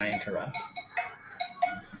interrupt.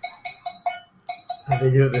 How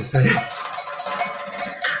they do it this way.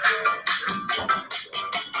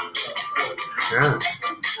 Yeah.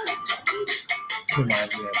 It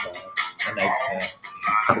reminds me of A Knight's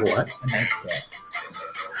Tale. What? A Knight's Tale.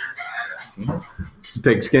 Seen it? It's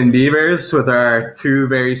Pigskin Beavers with our two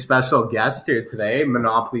very special guests here today,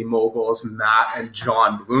 Monopoly moguls Matt and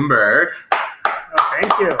John Blumberg. Oh,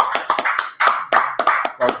 thank you.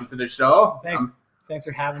 Welcome to the show. Thanks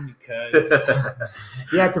for having me, cuz.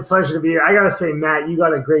 Yeah, it's a pleasure to be here. I gotta say, Matt, you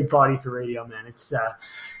got a great body for radio, man. It's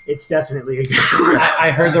definitely a good. I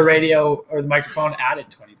heard the radio or the microphone added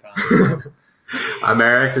 20 pounds. I'm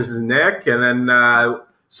Eric. This is Nick, and then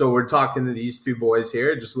so we're talking to these two boys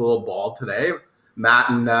here. Just a little ball today. Matt,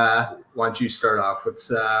 and why don't you start off? What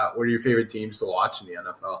are your favorite teams to watch in the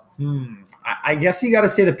NFL? I guess you got to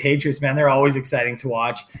say the Patriots, man. They're always exciting to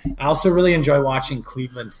watch. I also really enjoy watching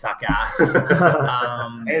Cleveland suck ass.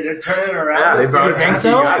 Hey, they're turning around. Yeah, they this brought You season. think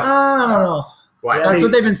so? I don't know. Why? Yeah. That's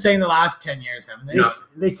what they've been saying the last 10 years, haven't they?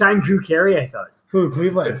 They signed Drew Carey, I thought. Who,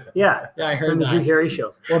 Cleveland? Yeah, Yeah, I from heard the Drew that. Carey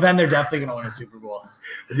show. Well, then they're definitely going to win a Super Bowl.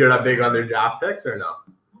 You're not big on their draft picks, or no?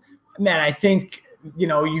 Man, I think, you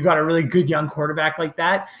got a really good young quarterback like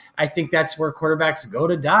that. I think that's where quarterbacks go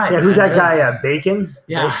to die. Yeah, who's man. that guy? Bacon?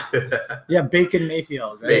 Yeah. Yeah, Bacon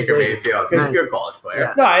Mayfield. Right? Baker Mayfield. He's a Nice. good college player.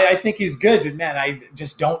 Yeah. No, I think he's good, but man, I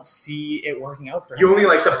just don't see it working out for him. You only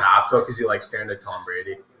like the Pats though because you like staring at Tom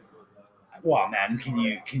Brady. Well, man, can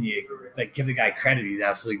you like give the guy credit? He's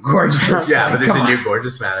absolutely gorgeous. Yeah, Like, but there's come a on. new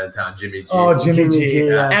gorgeous man in town, Jimmy G. Oh, Jimmy G.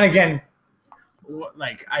 yeah. And again,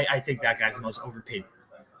 I think that guy's the most overpaid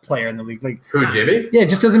player in the league. Like, Who, Jimmy? yeah, it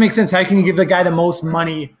just doesn't make sense. How can you give the guy the most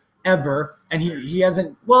money ever? And he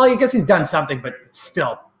hasn't. Well, I guess he's done something, but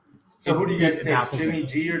still. So who do you It guys think, baffles me. Jimmy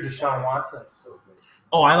G or Deshaun Watson?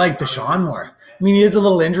 Oh, I like Deshaun more. I mean, he is a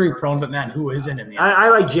little injury prone, but man, who isn't in the NFL? I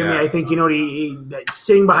like Jimmy. Yeah. I think,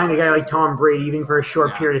 sitting behind a guy like Tom Brady, even for a short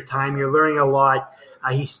Yeah. period of time, you're learning a lot.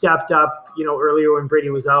 He stepped up, earlier when Brady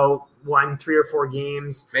was out, won 3 or 4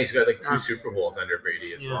 games. Man, he's got like 2 Super Bowls under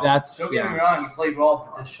Brady as Yeah. well. That's Don't get me wrong, he played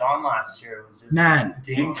well, but Deshaun last year was just Man.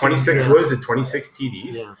 game 26, Yeah. what is it, 26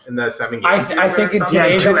 TDs Yeah. in the 7 I games? think in Yeah,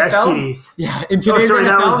 today's 2 NFL, STDs. yeah, in today's sorry,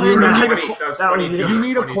 that NFL, was you, you man. need a- That was that was 22. you. you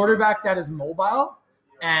need a 22. quarterback that is mobile,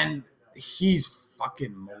 and he's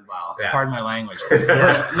fucking mobile. Yeah. Pardon my language.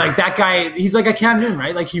 Yeah. Like that guy, he's like a Cam Newton,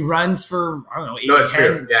 right? Like he runs for, I don't know, 8 No, or it's 10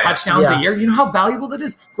 true. Yeah. touchdowns Yeah. a year. You know how valuable that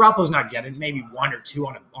is? Garoppolo's not getting maybe 1 or 2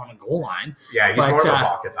 on a goal line. Yeah, he's But, more of a uh,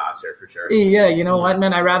 pocket passer for sure. Yeah, you know what,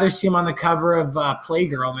 man? I'd rather see him on the cover of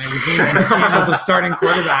Playgirl magazine than see him as a starting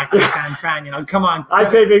quarterback for San Fran. Come on. I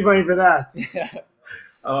pay big money for that.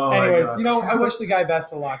 Oh, my Anyways, God. I wish the guy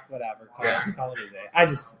best of luck, whatever. Call it a day.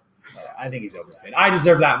 I think he's overpaid. I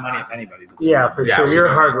deserve that money if anybody does. Yeah, for Yeah, sure. so You're a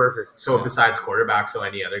you- hard worker. So besides quarterbacks, so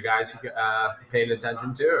any other guys you paying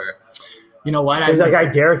attention to? Or? You know what? There's that guy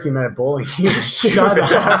Derek you met at bowling. Shut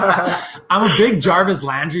up. I'm a big Jarvis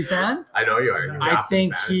Landry fan. I know you are. You're I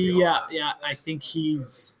drafting think fantasy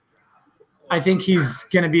I think he's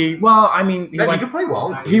gonna be. Well, I mean, Man, he can play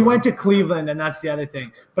well. he went to Cleveland, and that's the other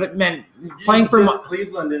thing. But it meant playing for.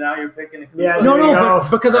 Cleveland, and now you're picking a Yeah, Cleveland. No, There you go.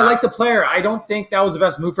 but because I like the player, I don't think that was the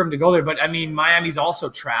best move for him to go there. But I mean, Miami's also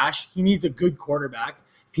trash. He needs a good quarterback.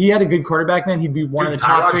 If he had a good quarterback, man, he'd be one of Dude, the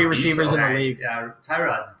top Tyrod's 3 decent, receivers in the right? league. Yeah,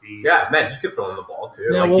 Tyrod's D. Yeah, man, he could throw in the ball too.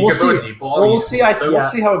 Yeah, like, well, he we'll could throw a see. deep ball. Well, we'll He's see. explosive We'll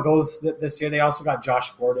see how it goes this year. They also got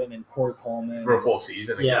Josh Gordon and Corey Coleman. for a full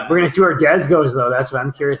season. Again. Yeah. We're going to see where Dez goes, though. That's what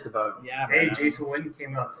I'm curious about. Yeah, Hey, man. Jason Witten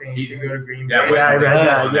came out saying he should go to Green Bay. Yeah, Yeah, I read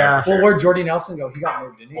that, yeah. Well, where'd Jordy Nelson go? He got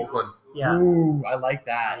moved, didn't he? Oakland. Yeah. Ooh, I like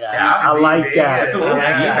that. Yeah. I like that. It's a little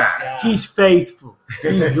Yeah, team, man. yeah. He's faithful.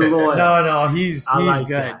 He's loyal. No, he's I like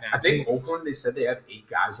good. that. Man. I think He's- Oakland, they said they have 8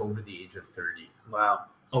 guys over the age of 30. Wow.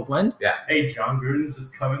 Oakland. Hey, John Gruden's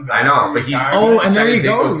just coming back. I know, from but he's- retirement. Oh, and trying there to you take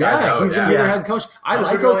go. those guys Yeah, out, he's gonna be yeah. their head coach. I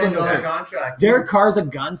like $100 million Oakland this year. contract. Derek Carr's a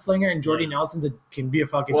gunslinger, and Jordy Nelson's can be a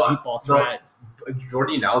fucking Well, deep ball no. threat.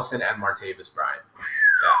 Jordy Nelson and Martavis Bryant.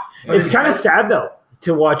 It's kind of sad, though,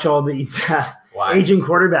 to watch all these Why? aging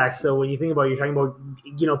quarterbacks. So when you think about it, you're talking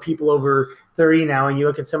about, people over 30 now, and you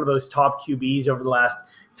look at some of those top QBs over the last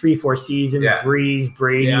 3-4 seasons, Yeah. Breeze,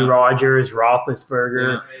 Brady, Yeah. Rodgers,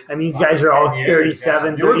 Roethlisberger. I mean, these guys are all 10 years,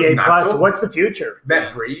 37, yeah. You know what's 38 nuts, plus. though? What's the future?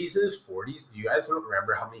 Man, Brady's in his 40s. Do you guys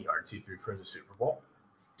remember how many yards he threw for the Super Bowl?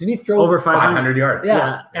 Didn't he throw Over 500. 500 yards. Yeah,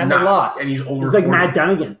 Yeah. and they Nuts. lost. And he's over He's like 40. Matt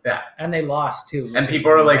Dunnigan. Yeah. And they lost too. And which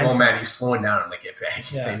people is are like, mental. "Oh man, he's slowing down." I'm like, if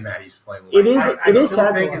anything, Yeah. man, he's playing. It is- I it is still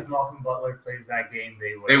sad think to if Malcolm Butler plays that game,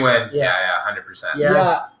 they win. They win. Yeah. Yeah, 100%.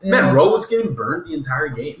 Yeah. Man, Rowe was getting burned the entire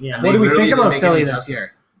game. Yeah. And What they do we literally think about didn't make Philly any this adjustments.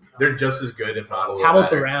 year? They're just as good, if not a little How about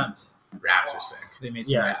the better. Rams? Rams are sick. They made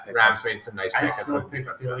some nice pickups. Rams made some nice I pickups. still on pick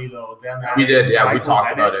defense. Philly though. We did, yeah. We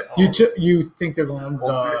talked about it. You think they're going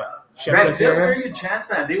the ship Man, this They have a year? very good chance,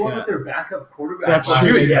 man. They went with their backup quarterback. That's last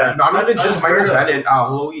true, year. yeah. Not even That's just Michael unheard of. Bennett,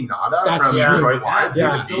 Chloe Nada That's from true. Detroit Yeah, Lions. they're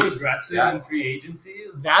Yeah. so aggressive Yeah. in free agency.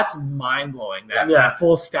 That's mind blowing. That Yeah. that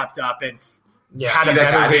full stepped up and had See a that guy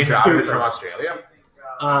better they game. drafted from Australia?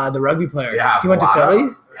 The rugby player. Yeah, He went to Malata. Philly.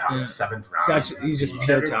 Yeah, Yeah. 7th round. That's he's just He's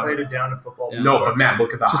pure never played talent. it down in football. Yeah. No, but man,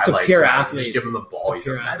 look at the Just a highlights. pure man. athlete. Just give him the ball. Just a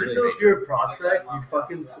pure He's a I athlete. don't know if you're a prospect, you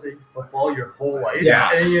fucking play football your whole life.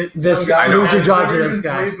 Yeah. And you, This- some guy I know. lose your has job to never this even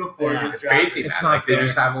guy. played before Yeah. gets It's drafted. crazy, It's man. not Like they fair.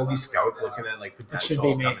 just have all these scouts looking at like should potential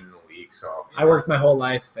be me. coming in the league. So I worked my whole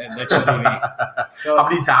life, and that should be me. how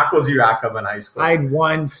many tackles you rack up in high school? I had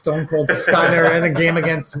one stone cold stunner in a game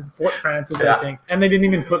against Fort Francis, Yeah. I think, and they didn't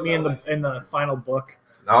even put me in the final book.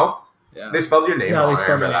 No, Yeah. they spelled your name No, wrong. they I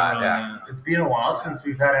spelled my remember name that. wrong. Yeah. Yeah. It's been a while since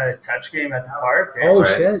we've had a touch game at the park. Oh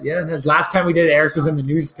right. shit! Yeah, last time we did, Eric was in the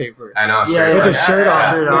newspaper. I know. Yeah, sure. with yeah, his shirt Yeah.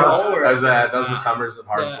 off. Shirt Yeah. off. That was the summers of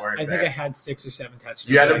hard Yeah, work. I think there. I had 6 or 7 touchdowns.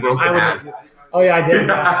 You had a that game. broken I wouldn't- hand. Oh yeah, I did.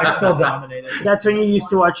 I still dominated. That's when you used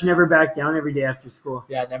to watch Never Back Down every day after school.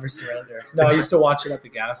 Yeah, never surrender. No, I used to watch it at the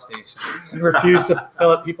gas station and refuse to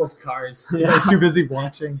fill up people's cars because I was too busy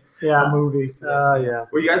watching a Yeah. movie. Yeah.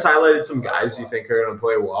 Well, you guys highlighted some guys you think are going to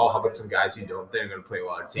play well. How about some guys you don't think are going to play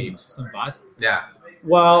well on teams? Some bust. Yeah,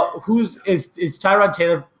 Well, is Tyrod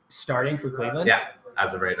Taylor starting for Cleveland? yeah.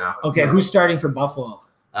 As of right now, Okay, who's starting for Buffalo?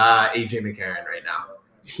 AJ McCarron right now.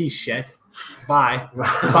 He's shit. Bye.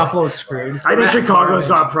 Buffalo's screwed. I think Chicago's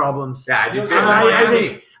got problems. Yeah, I do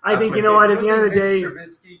too. I think you know what? At the end of the day,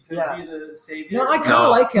 Trubisky could yeah. be the savior. No, I kind No. of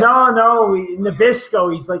like him. no,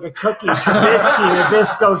 Nabisco. He's like a cookie.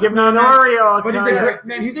 Nabisco. Give him an Oreo. But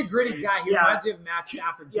Kinda. he's a gritty guy. He Yeah. reminds me of Matt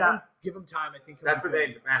Stafford. Give him time. I think he'll That's be the good.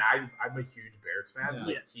 thing, man. I'm a huge Bears fan. Yeah.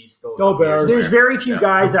 Like, he's still Go Bears. There's very few Yeah.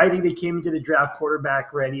 guys I think that came into the draft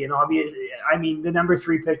quarterback ready, and obviously, I mean, the number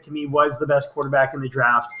 3 pick to me was the best quarterback in the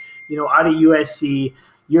draft. You know, out of USC,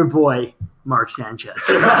 your boy Mark Sanchez.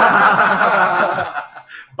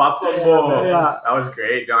 Buffalo. Yeah. That was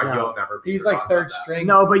great. No, Yeah. he'll never be He's like forgotten third about that. string.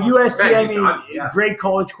 No, but USC, Man, I he's mean, done, yeah. great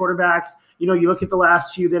college quarterbacks. You know, you look at the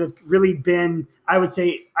last few that have really been, I would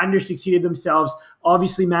say, under-succeeded themselves.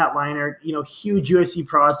 Obviously, Matt Leinart, you know, huge USC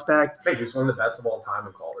prospect. Hey, he's one of the best of all time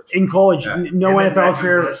in college. In college, Yeah. no And then NFL Reggie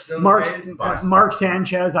career. Bush, those Mark, days, bust. Mark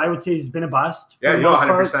Sanchez, I would say, has been a bust. for Yeah, the no, most part.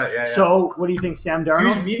 100%. Yeah, yeah. So, what do you think, Sam he was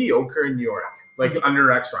Darnold? mediocre in New York. Like, under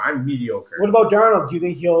Rex Ryan, mediocre. What about Darnold? Do you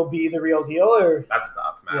think he'll be the real deal, or That's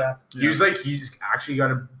tough, man. Yeah. He was like, he's actually got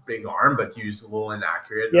a big arm, but he was a little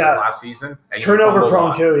inaccurate Yeah. last season. And he Turnover fumbled a prone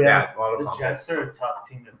lot. too, yeah. Yeah, a lot of The fumbles. Jets are a tough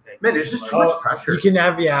team to pick. Man, there's just too Like, much pressure. You can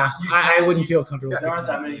have, You I wouldn't feel comfortable. There aren't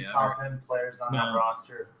that picking many him, top end players on that No.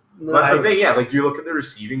 roster. That's the thing, yeah. Like, you look at the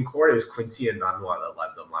receiving core, it was Quincy and Nunwa that led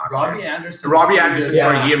them last Robbie year. Anderson. Robbie was pretty Anderson, good. Yeah.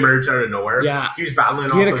 sorry, he emerged out of nowhere. Yeah. He was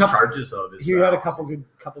battling He had off a those couple- charges of his. He had a couple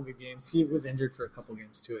good games. He was injured for a couple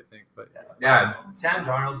games too, I think. But Yeah, Sam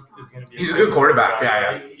Darnold is going to be. He's a good quarterback,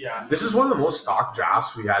 guy. yeah. Yeah. this is one of the most stocked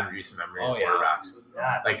drafts we had in recent memory Oh, of yeah. quarterbacks.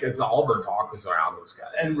 Yeah. Like, it's all the talk was around those guys.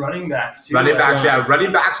 And running backs too. Running like- backs, Yeah. yeah.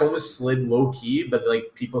 Running backs almost slid low key, but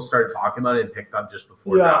like people started talking about it and picked up just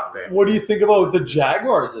before draft day. What do you think about the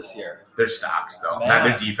Jaguars this year? They're stacks though. Man. Man,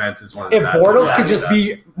 their defense is one of the if best. Bortles Yeah, could just yeah.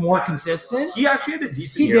 be more consistent, He actually had a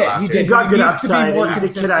decent He year did, last he year. did. he's got good He needs to be upside. more He's a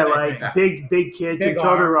kid consistent, I I like. think. Big kid, Big can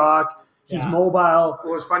throw the arm. rock. He's Yeah. mobile. Well, it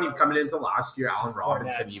was funny coming into last year. Allen Before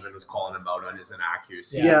Robinson that. even was calling him out on his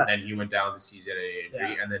inaccuracy. Yeah. And then he went down the season at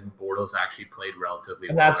injury, and then Bortles actually played relatively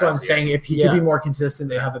and well. that's what I'm the rest of the year. saying. If he Yeah. could be more consistent,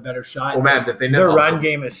 they have a better shot. Oh man, the thing that Their also- run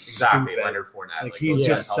game is exactly stupid. Leonard Fournette. Like those he's guys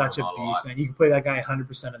just help such him a out lot. beast, man. You can play that guy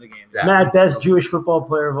 100% of the game. Yeah. Matt, best Jewish football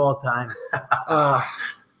player of all time.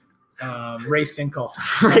 Ray Finkel.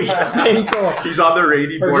 Ray Finkel. He's on the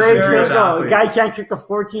rating For board. Ray for Jewish Finkel. athletes. Guy can't kick a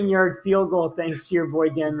 14-yard field goal thanks to your boy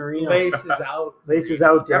Dan Marino. Lace is out. Lace is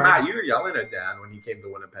out Yeah, there. Matt, you were yelling at Dan when he came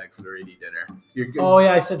to Winnipeg for the Rady dinner. You're good. Oh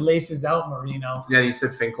yeah, I said Lace is out, Marino. Yeah, you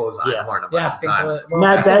said Finkel is Yeah. Einhorn a bunch Yeah, of times. Finkel.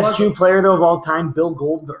 Matt, Finkel best was- Jew player though of all time, Bill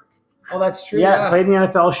Goldberg. Oh, that's true. Yeah, Yeah, played in the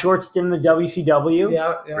NFL, short stint in the WCW.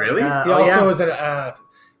 yeah. Really? He Oh, also yeah. was a The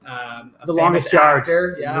famous longest yard.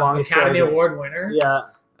 actor. Yeah, The longest Academy yard. Award winner. Yeah,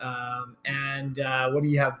 And what do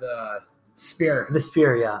you have? The spear. the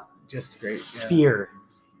spear, yeah. Just great. Yeah. Spear.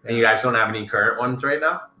 And you guys don't have any current ones right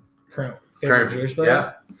now? Current favorite Jewish players.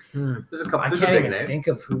 Yeah. There's a couple. I There's a can't big even name. think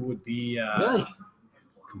of who would be. Really?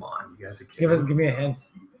 Come on, you guys are Give kidding. me a hint.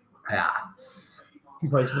 Pats. He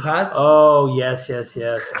plays for the Pats. Oh, yes.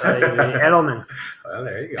 Edelman. Well,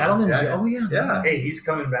 there you go. Edelman's. Yeah. Oh yeah. Yeah. Hey, he's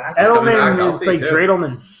coming back. coming back Edelman, healthy, it's like too.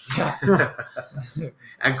 Dreidel.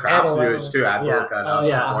 And Kraft Edelman. too. I have to Yeah. look that Oh up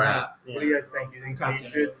yeah. beforehand. What do you guys think? You think Crafty.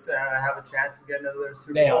 Patriots have a chance to get another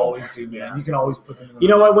Super They Bowl? always do, man. You can always put them in the You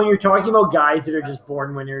know what? When you're talking about guys that are just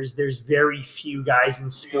born winners, there's very few guys in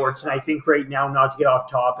sports. And I think right now, not to get off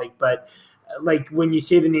topic, but like when you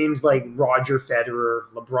say the names like Roger Federer,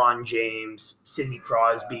 LeBron James, Sidney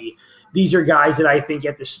Crosby, these are guys that I think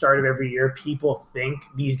at the start of every year, people think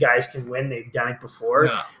these guys can win. They've done it before.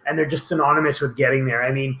 Yeah. And they're just synonymous with getting there.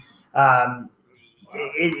 I mean,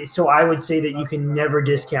 so I would say that you can never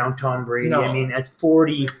discount Tom Brady. No. I mean, at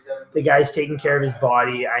 40, the guy's taking care of his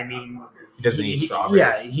body. I mean, He doesn't eat strawberries.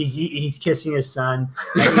 Yeah, he's kissing his son.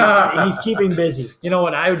 I mean, he's keeping busy. You know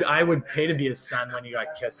what? I would pay to be his son when he got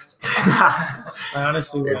kissed. I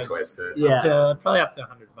honestly You're would. twisted. Yeah. Probably up to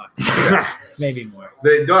 $100, maybe more.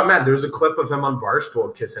 Man, there was a clip of him on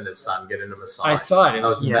Barstool kissing his son, getting him a massage. I saw it. It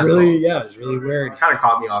was mental. really, it was really weird. Kind of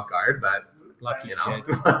caught me off guard, but Lucky you know.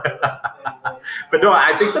 kid. But no,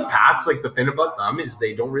 I think the Pats, like the thing about them is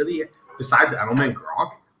they don't really, besides Edelman and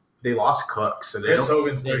Gronk, they lost Cook, so they Chris don't.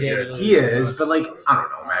 Hogan's They pretty did. good. He is, but like I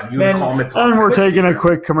don't know, man. You Man, would call him a top. And we're taking a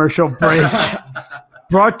quick commercial break.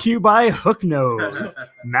 Brought to you by Hook Nose.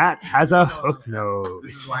 Matt has a hook nose.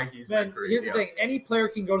 This is why he's Man, meant for here's the radio. thing. Any player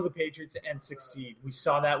can go to the Patriots and succeed. We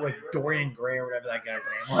saw that with Dorian Gray or whatever that guy's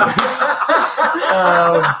name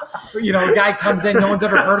was. You know, a guy comes in, no one's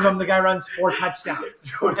ever heard of him. The guy runs 4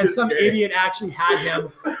 touchdowns. And some idiot actually had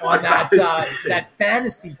him on that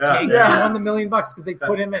fantasy cake Yeah. and won the $1 million because they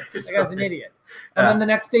put him in. That guy's an idiot. And then the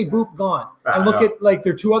next day, boop, gone. I And look know. at like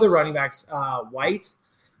their 2 other running backs, White.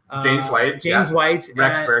 James White, James yeah. White.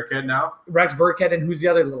 Rex and Burkhead now. Rex Burkhead, and who's the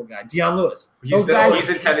other little guy? Deion Lewis. He's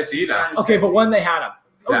in Tennessee now. Okay, but when they had him,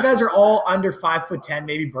 those Yeah. guys are all under 5'10".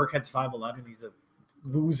 Maybe Burkhead's 5'11". He's a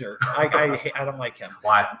loser. I don't like him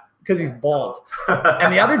Why? because he's bald.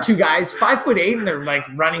 And the other 2 guys, 5'8", and they're like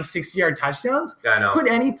running 60-yard touchdowns. Yeah, I know. Put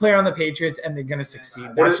any player on the Patriots, and they're gonna succeed.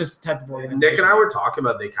 What That's is- just the type of organization. Nick and I were talking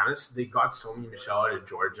about they got Sony Michel out of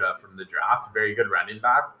Georgia from the draft, very good running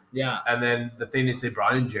back. Yeah. And then the thing is they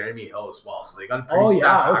brought in Jeremy Hill as well, so they got a Oh, pretty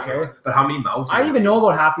yeah, stacked okay. back. But how many mouths? I didn't even know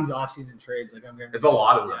about half these offseason trades. Like I'm gonna. There's a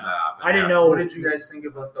lot of them Yeah. that happen. I didn't yeah. know. What did you guys think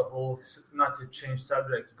about the whole, not to change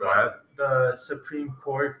subject, Go ahead. the Supreme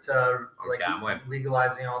Court gambling.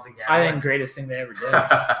 legalizing all the gambling? I think greatest thing they ever did.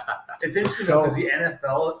 It's interesting because the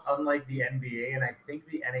NFL, unlike the NBA and I think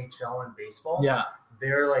the NHL and baseball, Yeah.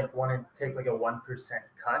 they're like want to take like a 1%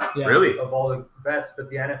 cut Yeah. Really? of all the bets, but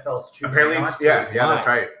the NFL's choosing Apparently, not it's, to. yeah, Why? that's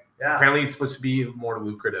right. Yeah. Apparently, it's supposed to be more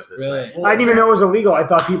lucrative this way. Really. I didn't even know it was illegal. I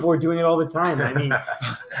thought people were doing it all the time. I mean,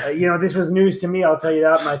 this was news to me, I'll tell you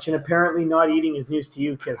that much. And apparently not eating is news to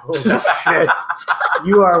you, kid. Holy shit.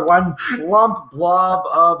 You are one plump blob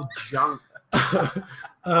of junk.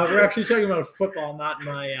 We're actually talking about football, not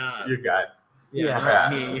my. Your gut. Yeah. Yeah.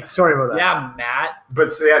 Not me. Sorry about that. Yeah, Matt.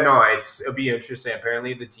 But so, yeah, no, it'll be interesting.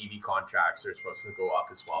 Apparently, the TV contracts are supposed to go up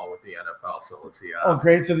as well with the NFL. So let's see. Oh,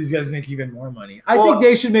 great! So these guys make even more money. I Well, think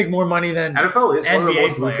they should make more money than. NFL is one of the NBA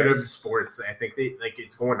most lucrative players. sports. I think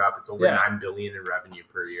it's going up. It's over Yeah. $9 billion in revenue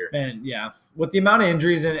per year. And yeah, with the amount of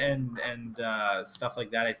injuries and stuff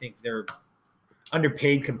like that, I think they're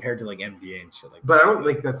underpaid compared to like NBA and shit like that. But I don't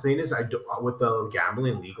like the thing is with the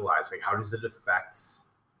gambling legalized, like how does it affect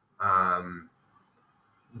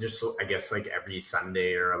just so, I guess like every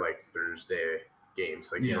Sunday or like Thursday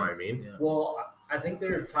games, like you know what I mean? Yeah. Well, I think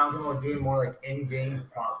they're talking about doing more like in-game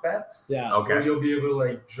prop bets. Yeah. Okay. Where you'll be able to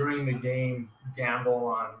like during the game gamble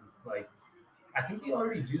on like. I think they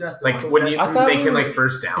already do that. Like when you I thought making we were- like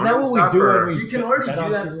first down Isn't that and what we stuff, do or- when we You can already bet do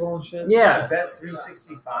on that. Super Bowl and shit? Yeah. Bet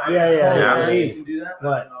 365. Yeah, yeah. You can do that.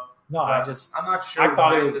 What? No, I just I'm not sure. I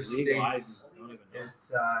thought it why was the legal. I States don't even know. It's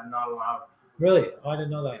not allowed. Really? Oh, I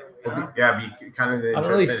didn't know that. Yeah, be kind of I don't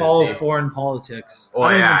interesting really to follow see. foreign politics. Oh,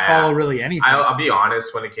 I don't yeah, even follow really anything. I'll be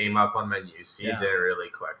honest, when it came up on my newsfeed, Yeah. didn't really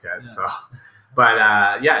click it. Yeah. So,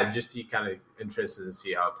 but yeah, it'd just be kind of interested to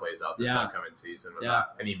see how it plays out this Yeah. upcoming season. With Yeah.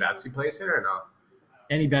 that. Any bets you placing or no?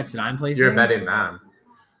 Any bets that I'm placing? You're a betting man.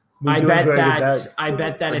 We I do bet enjoy a good that. bet. I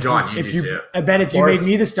bet that Well, if John, you, you if do you, too. I bet if Of you made course.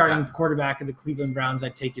 me the starting quarterback of the Cleveland Browns,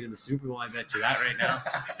 I'd take you to the Super Bowl. I bet you that right now.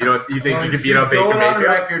 You think Well, you could this beat out Baker Going on Mayfield?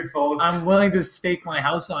 record, folks. I'm willing to stake my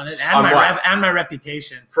house on it On and what? my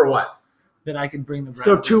reputation For what? that I can bring the Browns.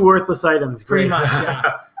 So 2 worthless items. pretty Great. much,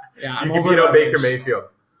 yeah. Yeah, I'm You could over beat out Baker leveraged. Mayfield.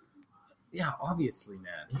 Yeah, obviously,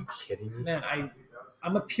 man. Are you kidding me? Man,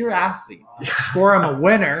 I'm a pure athlete. I score, I'm a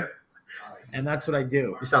winner, and that's what I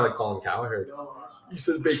do. You sound like Colin Cowherd. He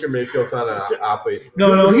says Baker Mayfield's not an athlete.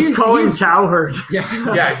 No, he's Colin Cowherd.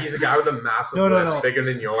 Yeah. Yeah, he's a guy with a massive list, bigger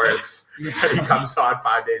than yours. Yeah. And he comes on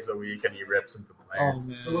 5 days a week and he rips into Oh, players.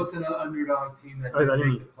 man. So what's an underdog team that didn't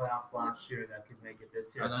make the playoffs last year that could make it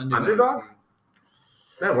this year? An Underdog?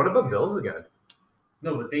 Man, what about Bills again?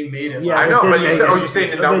 No, but they made it. Yeah, I they know, did but you make said, it. you're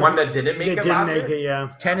saying that one that didn't make They it didn't last make year? it, yeah.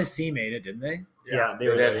 Tennessee made it, didn't they? Yeah, They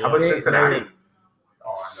did. How about They- Cincinnati?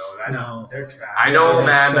 Oh, No. they're trash. I know, Yeah,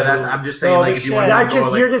 man, but so- I'm just saying, No, like, if you shit. want That's to go,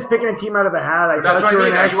 just, like, you're just picking a team out of a hat. I that's thought what you I were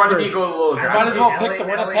mean. an You want to expert. go a little I might as well aggressive. pick the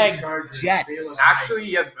LA Winnipeg Chargers, Jets. they look Actually,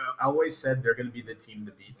 nice. yeah, I always said they're going to be the team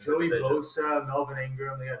to beat. in the Joey division. Bosa, Melvin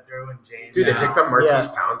Ingram, they got Derwin James. Dude, they Yeah. picked up Marquise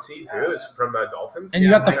Yeah. Pouncey, too, is from the Dolphins. And you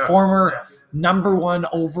got the Yeah. former number 1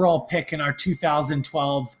 overall pick in our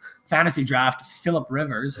 2012 fantasy draft, Phillip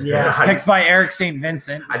Rivers. Yeah. Picked by Eric St.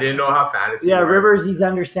 Vincent. I didn't know how fantasy Yeah, worked. Rivers, he's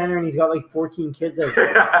under center and he's got like 14 kids out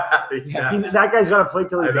there. Yeah. That guy's got to play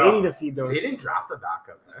till he's I know. 80 to feed those. They didn't draft a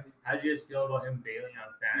backup, eh? How did you guys feel about him bailing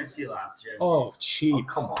on fantasy last year? Oh, Oh, cheap.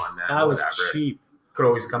 come on, man. That was Whatever. cheap. Could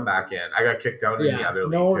always come back in. I got kicked out in the Yeah. other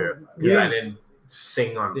league, No, too. Because yeah. I didn't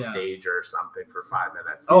sing on Yeah. stage or something for 5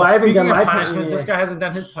 minutes. Oh, I haven't Speaking done of my punishments, yeah. this guy hasn't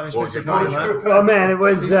done his punishments. What for was your 9 months. Oh, man, it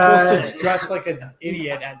was. He's supposed to dress like an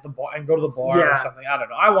idiot at the bar and go to the bar or Yeah. something. I don't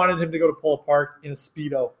know. I wanted him to go to Polo Park in a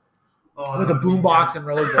Speedo Oh, with a boombox and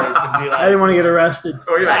rollerblades and be like, I didn't want to get arrested.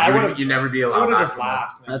 Oh, yeah. Yeah, I you would've- you'd never be I allowed would have back just from that.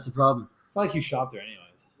 laughed. Man. That's the problem. It's not like you shopped there anyways.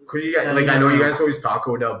 Could you guys, like, I know you guys always talk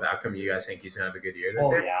Odell Beckham. You guys think he's going to have a good year this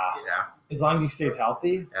Oh, year? yeah. Yeah. As long as he stays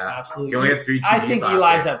healthy, Yeah. absolutely. He only had 3 I TDs think last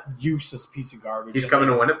Eli's year. a useless piece of garbage. He's coming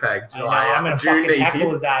to Winnipeg. I know. I'm going to fucking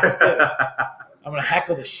heckle his ass, too. I'm going to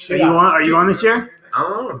heckle the Are shit you out of on? him. Are you on this year? I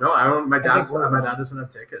don't know. No, I don't. My think dad we're- doesn't have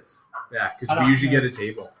tickets. Yeah, I because don't- we usually get a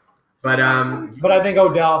table. But But I think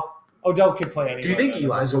Odell could play anywhere. do you think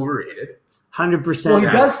Eli's overrated? 100%. Well, he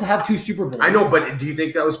does have 2 Super Bowls. I know, but do you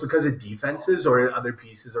think that was because of defenses or other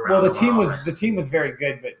pieces around? Well, the him? team was very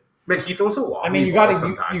good, but Man, he throws a lot. I mean, you got to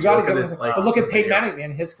sometimes. you got Look to at go. it, like, But look at Peyton yeah. Manning at the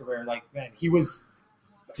end of his career. Like, man, he was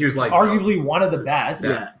He was like arguably one of the best.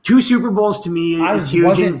 Yeah. 2 Super Bowls to me I is huge.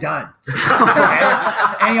 wasn't done.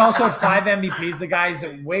 And he also had 5 MVPs. The guy's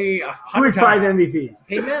way Who 100 had 5 times. MVPs?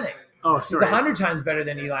 Peyton Manning. Oh, He's sorry. 100 times better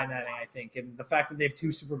than Eli Manning, I think. And the fact that they have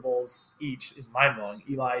 2 Super Bowls each is mind blowing.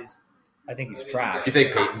 Eli's, I think he's trash. You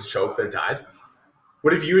think Peyton's choked? They're tied.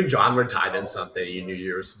 What if you and John were tied in something? You knew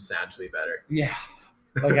you were substantially better. Yeah,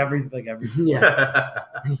 like every. Yeah.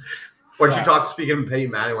 Why don't you talk? Speaking of Peyton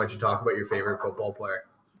Manning, why don't you talk about your favorite football player?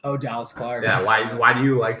 Oh, Dallas Clark. Yeah, why do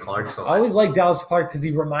you like Clark so I much? always liked Dallas Clark because he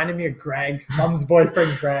reminded me of Greg, Mom's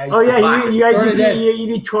boyfriend, Greg. Oh, yeah. You guys Sorta just did.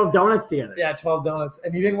 you eat 12 donuts together. Yeah, 12 donuts.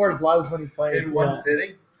 And he didn't wear gloves when he played. in one Yeah.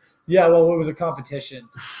 sitting? Yeah, well, it was a competition.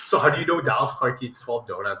 So how do you know Dallas Clark eats 12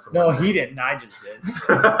 donuts? in No, one he didn't. I just did.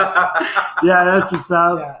 Yeah, that's what's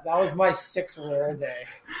up. Yeah, that was my 6 roll day.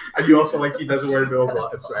 And you also like he doesn't wear no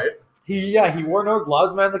gloves, right? He wore no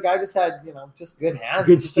gloves, man. The guy just had, just good hands.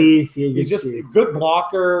 Good Just Steve. Yeah, He's good just a Steve. good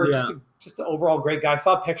blocker. Yeah. Just an overall great guy. I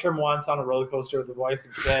saw a picture of him once on a roller coaster with his wife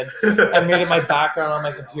and kid. I made it my background on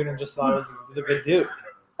my computer and just thought it was a good dude.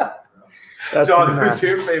 That's John, the who's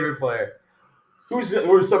man. your favorite player? Who's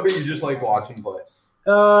somebody you just like watching play?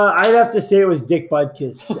 I'd have to say it was Dick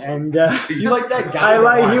Butkus. And You like that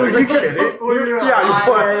guy? he was Are you like kidding? yeah,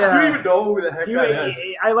 You don't even know who the heck that is.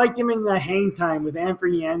 I liked him in the Hang Time with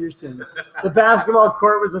Anthony Anderson. The basketball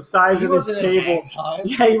court was the size He of his wasn't in table. Hang Time.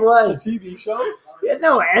 Yeah, he was. The TV show? Yeah,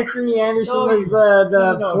 no, Anthony Anderson No, was he- the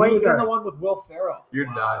No, he point was in guard. the one with Will Ferrell. You're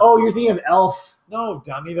nuts. Oh, you're thinking of Elf. No,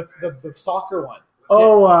 dummy, the soccer one.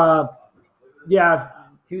 Oh, yeah.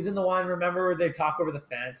 He was in the one, remember, where they talk over the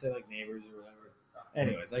fence, they're like neighbors or whatever.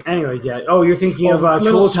 Anyways, yeah. Oh, you're thinking of Little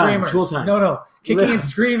Tool Time. Screamers. Tool Time. No, kicking and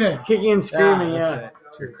screaming. Kicking and screaming, that's yeah. right.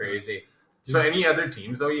 You're crazy. So any other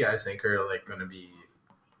teams though you guys think are like going to be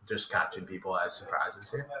just catching people as surprises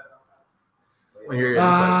here? When you're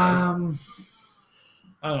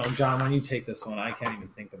I don't know, John, why don't you take this one? I can't even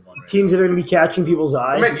think of one right Teams that are going to be catching people's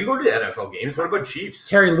eye. man, you go to the NFL games. What about Chiefs?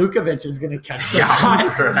 Terry Lukovich is going to catch some Yeah,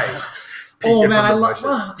 eyes. right. Oh, Peeking man, from I the love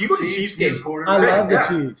bushes. You go to Chiefs games. I love the Yeah.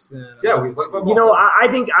 Chiefs. Man. Yeah, I love the what- You know, I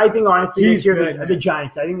think honestly He's this year good, the man.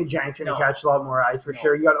 Giants. I think the Giants are going to No. catch a lot more eyes for No.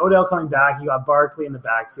 sure. You got Odell coming back. You got Barkley in the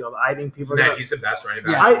backfield. I think people are Man, going he's the best running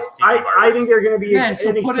Yeah. back. I think they're going to be Man, so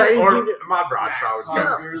an put it- exciting or team. Ahmad Bradshaw. was Todd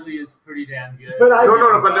good. Gurley is pretty damn good. But I-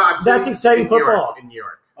 No, but no, I'm saying That's exciting in New York, football. in New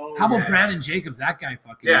York. Oh, How about Yeah. Brandon Jacobs? That guy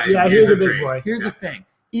fucking Yeah, is. Yeah, here's he's a a big dream. boy. Here's Yeah. the thing.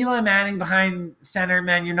 Eli Manning behind center,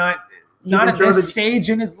 man, you're not can at throw this the-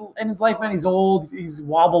 stage in his life, man. He's old. He's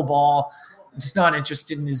wobble ball. Just not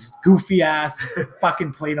interested in his goofy ass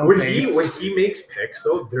fucking Play-Doh When face. he makes picks,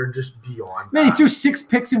 though, they're just beyond. Man, he that. threw 6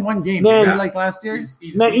 picks in one game. Man. Didn't he, like last year?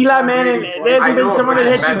 Man, Eli Manning, there hasn't been someone that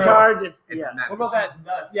hits as hard. It's Yeah. nuts. What about that?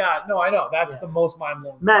 Yeah, no, I know. That's the most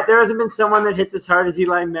mind-blowing. Matt, there hasn't been someone that hits as hard as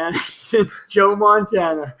Eli Manning since Joe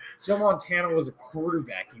Montana. Joe Montana was a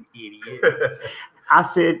quarterback, you idiot. I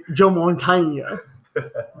said Joe Montana.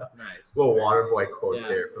 Nice. Little Waterboy quotes Yeah.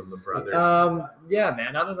 here from the brothers. Yeah,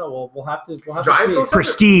 man. I don't know. We'll have to. Giants see. also-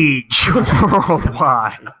 Prestige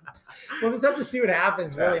worldwide. We'll just have to see what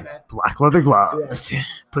happens, really, man. Black leather gloves.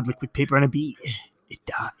 Put liquid paper on a beat. It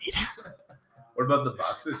died. What about the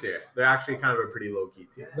Bucks this year? They're actually kind of a pretty low key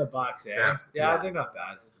team. The Bucks, Yeah. yeah, they're not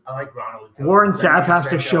bad. I like Ronald. Warren Sapp has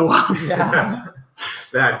to show up. Yeah.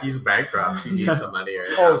 Yeah, he's bankrupt. He needs some money right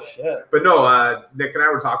now. Oh shit. But no, Nick and I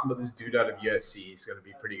were talking about this dude out of USC. He's going to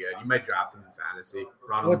be pretty good. You might draft him in fantasy.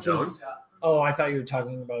 Ronald What's Jones. his? Oh, I thought you were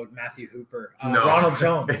talking about Matthew Hooper. No. Ronald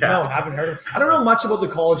Jones. Yeah. No, haven't heard of him. I don't know much about the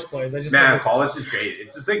college players. I just Man, know college is great.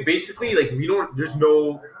 It's just like basically like there's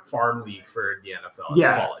no farm league for the NFL. It's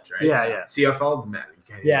Yeah. college, right? Yeah. CFL, man, you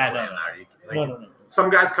can't Yeah, even play no. in that. You can- No, like, no. Some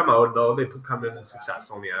guys come out though; they come in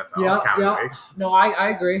successful in the NFL. Yeah, Cam yeah. Wake. No, I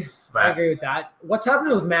agree. I But agree with that. What's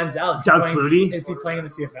happening with Manziel? Is he Doug playing, Flutie? Is he playing in the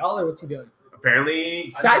CFL or what's he doing?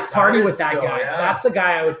 apparently, So I'd party with that Still, guy. yeah. That's the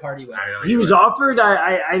guy I would party with. I know He you was would. offered.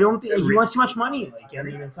 I don't think he wants too much money. Like I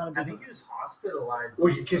mean, it's not a I big. think he was hospitalized.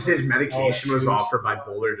 Well, because his medication was shoot. off for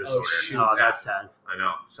bipolar disorder. shoot. Oh, that's sad. I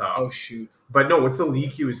know. So, Oh shoot. but no, what's the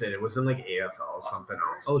league he was in? It wasn't like AFL or something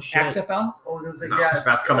else. Oh shit. XFL? Oh, there's like No, yeah,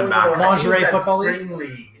 that's coming oh, back. no, I think Lingerie it's that football league? spring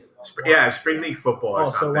league. Yeah, spring league football or Oh, so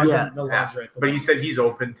it something. wasn't Yeah. the Yeah. lingerie football. But he said he's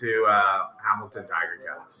open to Hamilton Tiger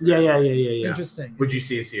Cats. Yeah. Interesting. Would you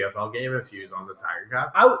see a CFL game if he was on the Tiger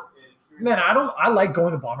Cats? I like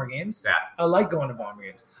going to Bomber games. Yeah. I like going to Bomber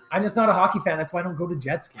games. I'm just not a hockey fan. That's why I don't go to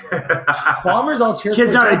Jets games. Bombers all cheer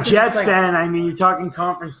Kid's for not a Jets. It's Jets just like- fan. I mean, you're talking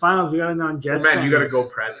conference finals. We got to know Jets. Man, fan. you got to go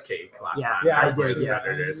Pretz cake last Yeah. time. Yeah, I Versus did. Yeah.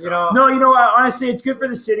 Predators, You so. know, No, honestly, it's good for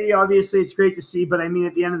the city. Obviously, it's great to see. But I mean,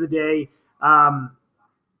 at the end of the day,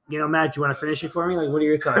 Matt, do you want to finish it for me? Like, what are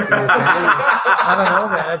your thoughts? Are you a fan? I don't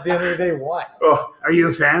know, man. At the end of the day, what? Oh, Are you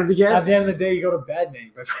a fan of the At Jets? the end of the day, you go to bed, man.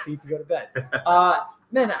 You brush your teeth, you go to bed.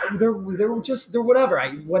 Man, they're whatever.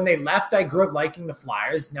 When they left, I grew up liking the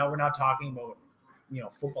Flyers. Now we're not talking about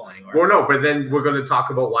football anymore. well, no, but then we're going to talk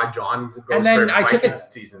about why John goes And then for I took Vikings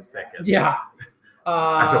season tickets. Yeah.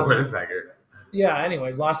 As a Winnipegger. Yeah.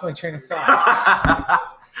 Anyways, lost my train of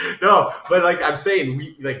thought. No, but like I'm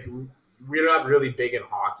saying, we're not really big in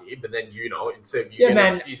hockey, but then instead of you getting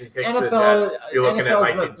man, season tickets to the NFL, Jets, you're looking NFL's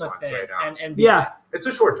at Vikings my ones thing. right now. And Yeah. It's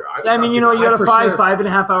a short drive. I mean, It's not you too got a for sure.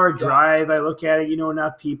 5.5 hour drive. I look at it,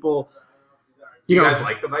 enough people. Do you guys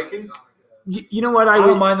like the Vikings? You know what? I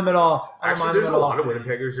don't mind them at all. I don't Actually, mind them there's at a all. lot of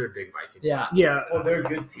Winnipeggers that are big Vikings. Yeah. Yeah. Oh, they're a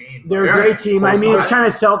good team. They're Yeah. a great team. I Close mean, it's by. kind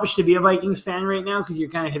of selfish to be a Vikings fan right now because you're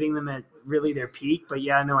kind of hitting them at really their peak. But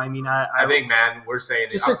yeah, no, I mean, I think, man, we're saying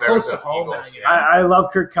Just up so there close with to the home, Eagles. man. Yeah. I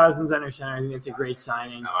love Kirk Cousins under center. I think it's a great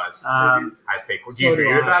signing. I think. Do you So agree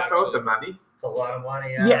do with I, that though? actually. The money. It's a lot of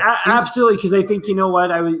money. Yeah, absolutely. Because I think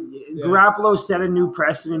Garoppolo set a new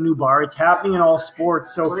precedent, a new bar. It's happening in all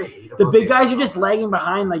sports. So That's what I hate the about big guys are just lagging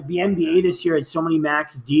behind. Like the NBA this year had so many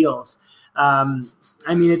max deals. I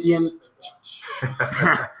mean, at the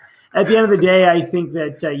end of the day, I think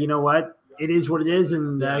that it is what it is,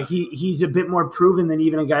 and he's a bit more proven than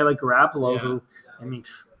even a guy like Garoppolo. Yeah. Who, I mean,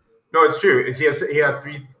 No, it's true. He had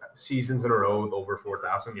 3 seasons in a row with over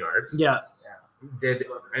 4,000 yards. yeah, Did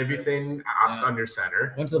everything asked under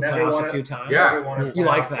center. Went to the Never playoffs won a it. few times. Yeah. You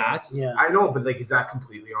like that? yeah. I know, but is that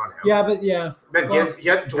completely on him? Yeah, but yeah. Man, he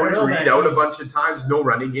had Jordan I know, Reed man. out a He's- bunch of times, no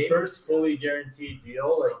running game. First fully guaranteed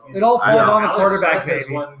deal. Like It all I falls know. on the Alex quarterback, Smith has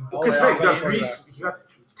baby. won all Because that he got games. he got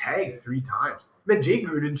tagged 3 times. Man, Jay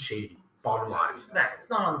Gruden's shady. Bottom line. Nah, it's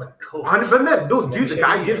not on the coach. But man, no, dude, the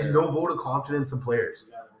guy Shady gives or- no vote of confidence in players.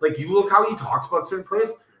 Like, you look how he talks about certain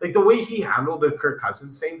players. Like, the way he handled the Kirk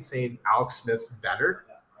Cousins thing, saying Alex Smith's better.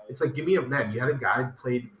 It's like, give me a man. You had a guy who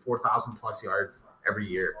played 4,000 plus yards every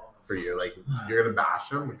year for you. Like, you're gonna bash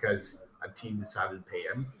him because a team decided to pay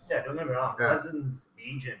him. Yeah, don't get me wrong. Yeah. Cousins'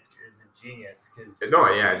 agent is a genius because No,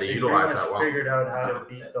 yeah, they utilize that well. Figured out how to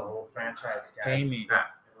beat the whole franchise tag. Pay me.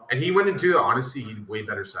 And he went into, honestly, he's way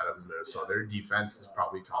better setup than Minnesota. Their defense is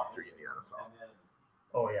probably top 3 in the NFL.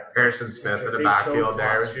 Oh yeah. Harrison Smith in the Big backfield chokes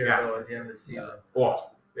there. last year, Yeah. though, at the end of the season.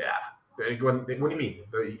 Well, yeah. What do you mean?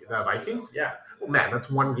 The Vikings? Yeah, Well, man, that's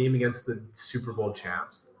one game against the Super Bowl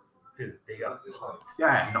champs. dude, they got pumped.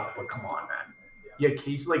 Yeah, no, but come on, man. Yeah,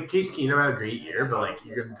 Case Keenum had a great year, but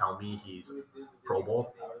you're gonna tell me he's Pro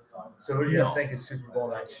Bowl? So who do you No. guys think is Super Bowl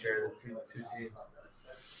next year? The two teams.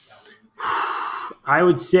 I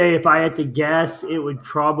would say if I had to guess, it would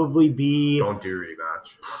probably be Don't do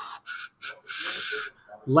rematch.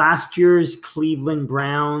 last year's Cleveland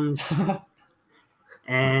Browns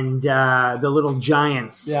and the Little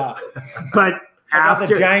Giants. Yeah. But I got after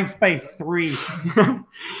the Giants by 3.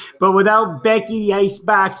 but without Becky the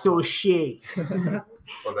Iceback O'Shea.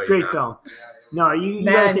 What about Great you, Matt? film. No, you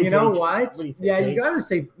Man, gotta say you know Patriots. what? do you think, Yeah, you Nate? got to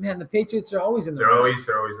say, man, the Patriots are always in the They're race.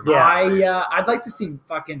 always in the Yeah. I'd like to see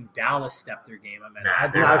fucking Dallas step their game up, man. Nah,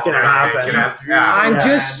 I'd- Not gonna happen. I'm Yeah.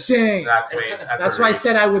 just saying. That's That's why I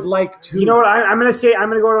said I would like to. You know what? I'm gonna say. I'm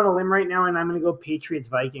gonna go out on a limb right now, and I'm gonna go Patriots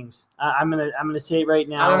Vikings. I'm gonna say it right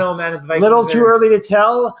now. I don't know, man. If the A Vikings little too are- early to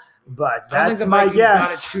tell, but I don't think that's the my Vikings got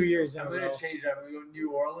guess. it 2 years in I'm a going row. to change that. I'm going to go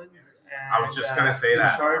New Orleans. And, I was just gonna say the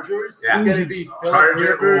that. Chargers. Yeah. It's going to be Philip Charger-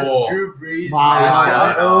 Rivers, oh. Drew Brees. Wow.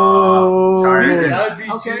 matchup. Oh. Sorry. That would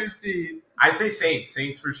be Okay. juicy. I say Saints.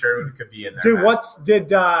 Saints for sure could be in there. Dude, man. did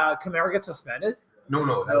Kamara get suspended? No,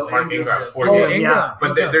 that No, was Mark Ingram. Ingram. 4 Oh, games. Ingram. Yeah.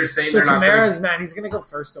 But Okay. they're saying So they're not Kamara's gonna, man, he's gonna go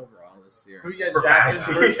first overall this year. Who you guys For drafted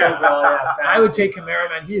fantasy. first overall? Yeah, I would fantasy. take Kamara,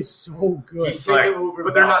 man. He is so good. He's Take like, him over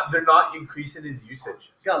but Bell. they're not increasing his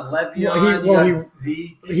usage. You got Le'Veon, Well, you he- got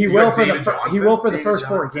Zeke. He You will got for David the Johnson. he will for the David first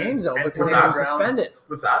 4 Johnson. games though And because What's he that? was suspended.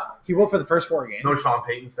 What's that? He will for the first 4 games. No, Sean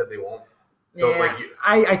Payton said they won't. Yeah, So, like, you-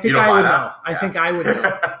 I think you don't I buy would that? know. I Yeah. think I would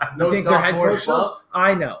know. No You think their head sophomore coach slump? knows?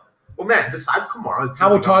 I know. Well, man, besides Kamara, the team How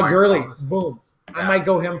about got Todd Mike Gurley? Thomas. Boom. I Yeah. might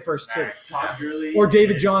go him first too. Todd Gurley Or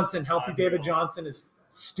David is Johnson. Healthy unreal. David Johnson is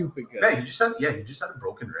stupid good. Man, he just had a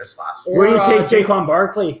broken wrist last year. Or, Where do you take Jason- Saquon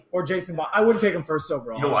Barkley? Or Jason Bond. I wouldn't take him first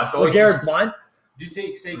overall. You know what, though? LeGarrette Blunt. Do you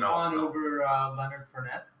take Saquon No. over Leonard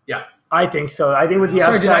Fournette? I think so. I think with the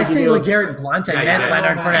Sorry, upside, did I say you do- LeGarrette Blunt? I Yeah, meant you did.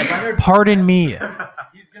 Leonard Oh, Fournette. Leonard Pardon me.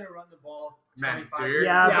 He's going to run the ball Man, 25 they're-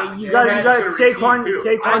 Yeah, Yeah. but you Yeah, got man, he's gonna receive Saquon. too.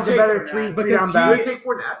 Saquon's I'd a better take three Fournette. down Because You back. would take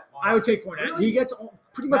Fournette? I would take Fournette. He gets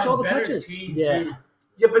pretty much all the better touches. Team Yeah. too.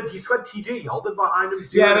 Yeah, but he's got TJ Yeldon behind him too.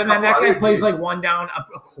 Yeah, and but a man, that couple guy other plays dudes. like one down a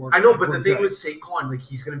quarter. I know, Like, but we're the thing good. with Saquon, like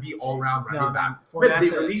he's gonna be all round running No, back. man, But they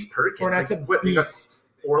Fournette's a- released Perkins. Fournette's a What, they got beast.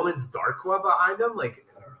 Orleans Darkwa behind him, like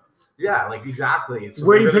yeah, like exactly. So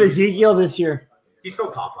Where do you they're put gonna- Ezekiel this year? He's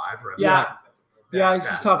still top 5, right? Yeah, he's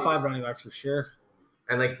just top 5 running backs for sure.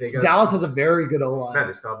 And like they got Dallas has a very good O man, line.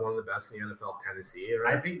 they still have one of the best in the NFL, Tennessee, I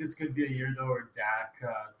right? think this could be a year, though, where Dak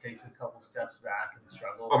takes a couple steps back and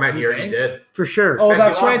struggles. Oh man, he You already think? did. For sure. Oh, Man,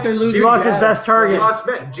 that's he right. lost- They're losing. he lost his Dez. best He target. lost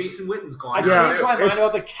man. Jason Witten's gone. I Yeah. changed my mind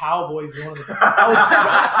about the Cowboys.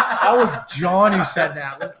 That was John who said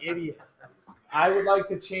that. What an idiot. I would like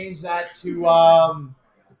to change that to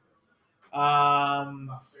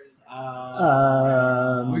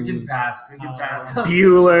We can pass. We can pass.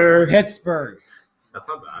 Bueller. Pittsburgh. That's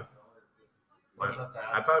not bad. That's not bad.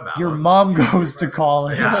 That's not a bad. Your one. mom goes to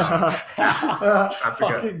college. Yeah. That's a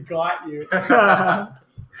good. Fucking got you.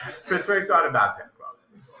 Pittsburgh's not a bad pick, bro.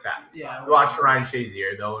 Bad. Yeah. You lost Ryan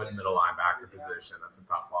Shazier though in middle linebacker position. That's a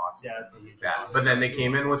tough loss. Yeah, it's a huge Yeah, loss. but then they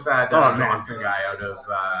came in with that Oh, man. Johnson guy out of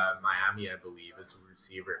Miami, I believe, as a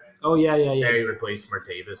receiver. Oh yeah. Yeah, he replaced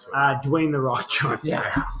Martavis. With Dwayne the Rock Johnson.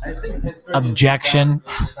 Yeah. I just think Pittsburgh Objection.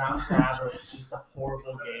 is bound to have just a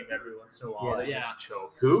horrible game every once in a while. They Yeah. just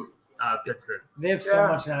choke. Who? Pittsburgh. They have so Yeah.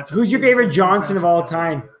 much natural. Who's your favorite Johnson of all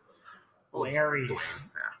time? Larry.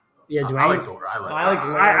 Yeah, I Dwayne. like Dwayne. I like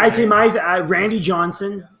Larry. I'd say my Randy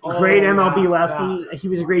Johnson, Oh, great MLB yeah, lefty. He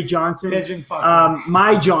was a great Johnson. Pigeon fucker.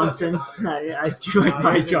 My Johnson, I do like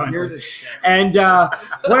my Yours Johnson. is shit. And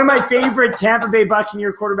one of my favorite Tampa Bay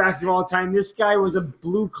Buccaneer quarterbacks of all time. This guy was a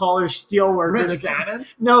blue collar steel worker. Rich Gannon?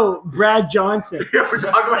 No, Brad Johnson. Yeah, we're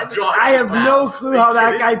talking about Johnson. I have no clue how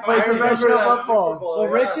that guy plays I remember professional that football. Well,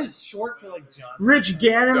 Rich is short for like Johnson. Rich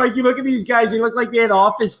Gannon, like you look at these guys, they look like they had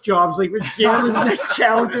office jobs. Like Rich Gannon was an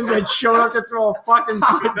accountant that showed up to throw a fucking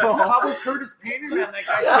football. How about Curtis Painter, man? That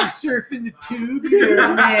guy should be surfing the tube here,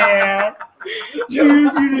 man.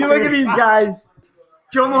 Dude, you look at these guys.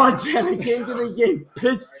 Joe Montana came to the game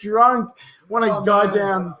pissed drunk, won a Oh,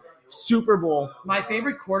 goddamn Super Bowl. My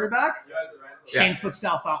favorite quarterback, Shane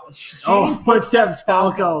Footsteps Falco. Oh, footsteps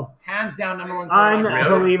Falco. Hands down, number one quarterback.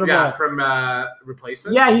 Really? Unbelievable. Yeah, from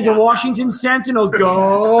replacement. Yeah, he's a Washington Sentinel.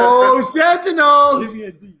 Go Sentinels! Give me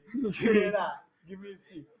a D. Give me a that. Give me a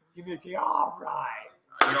C. Give me a K. All right.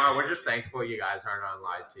 You know, we're just thankful you guys aren't on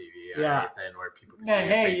live TV or Yeah. anything where people can Man, see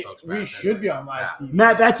your hey, facial we expression. should be on live Yeah. TV.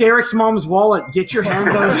 Matt, that's Eric's mom's wallet. Get your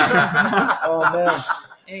hands on it. Oh, man.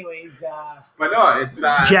 Anyways, But no, it's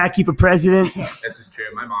Jackie for president. this is true.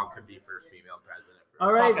 My mom could be first female president. All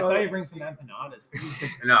fuck, right. I thought you'd bring some empanadas.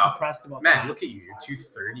 I'm No, depressed about man, that. look at you. You're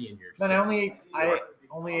 230 and you're. Man, I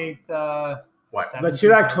only ate What? Let's do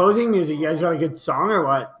that closing music. You guys got a good song or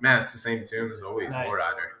what? Man, it's the same tune as always. Nice.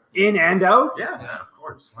 Lowrider. In and out? Yeah, of course.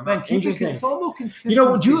 course. Why Man, not? keep it, Interesting. it's all about consistency. You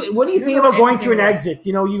know, what do you think about going through an anything exit?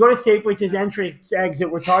 You know, you go to Safeway's entrance exit.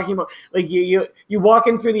 We're talking about like you walk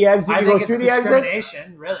in through the exit. I You think go it's through the exit.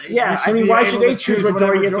 discrimination, really. Yeah, You should I mean, be why able should to they choose what door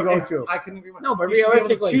whatever you get to go through? I couldn't agree more. No, but you should be able to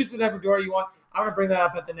realistically- choose whatever door you want. I'm gonna bring that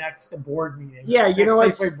up at the next board meeting. Yeah, you know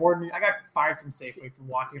Next what? Safeway board meeting. I got fired from Safeway for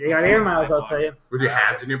walking. You with got my air hands in miles, my I'll tell you. pockets. With your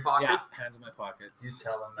hands in your pocket? Yeah, hands in my pockets. You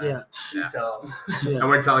tell them that. Yeah. Yeah. You tell them. Yeah. And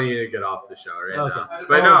we're telling you to get off the show right Okay. now.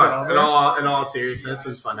 But Oh, no, is it over? in all seriousness, it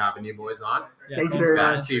was fun having you boys on. Yeah, Thank you thanks, very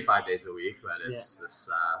I guys. see you 5 days a week, but it's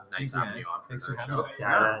nice Easy, having man. you on for Thanks the for show. having us.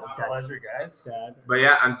 Yeah, Pleasure, guys. But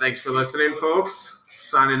yeah, and thanks for listening, folks.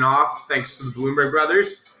 Signing off. Thanks to the Blumberg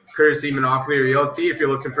Brothers. Courtesy Monopoly Realty. If you're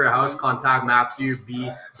looking for a house, contact Matthew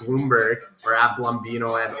B. Bloomberg or at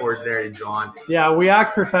Blumbino and Ordinary John. Yeah, we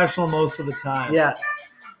act professional most of the time. Yeah.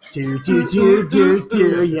 Do.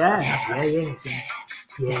 Yeah. Yeah.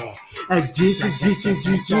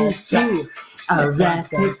 Do. A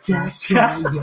rat-tat-tat-tat.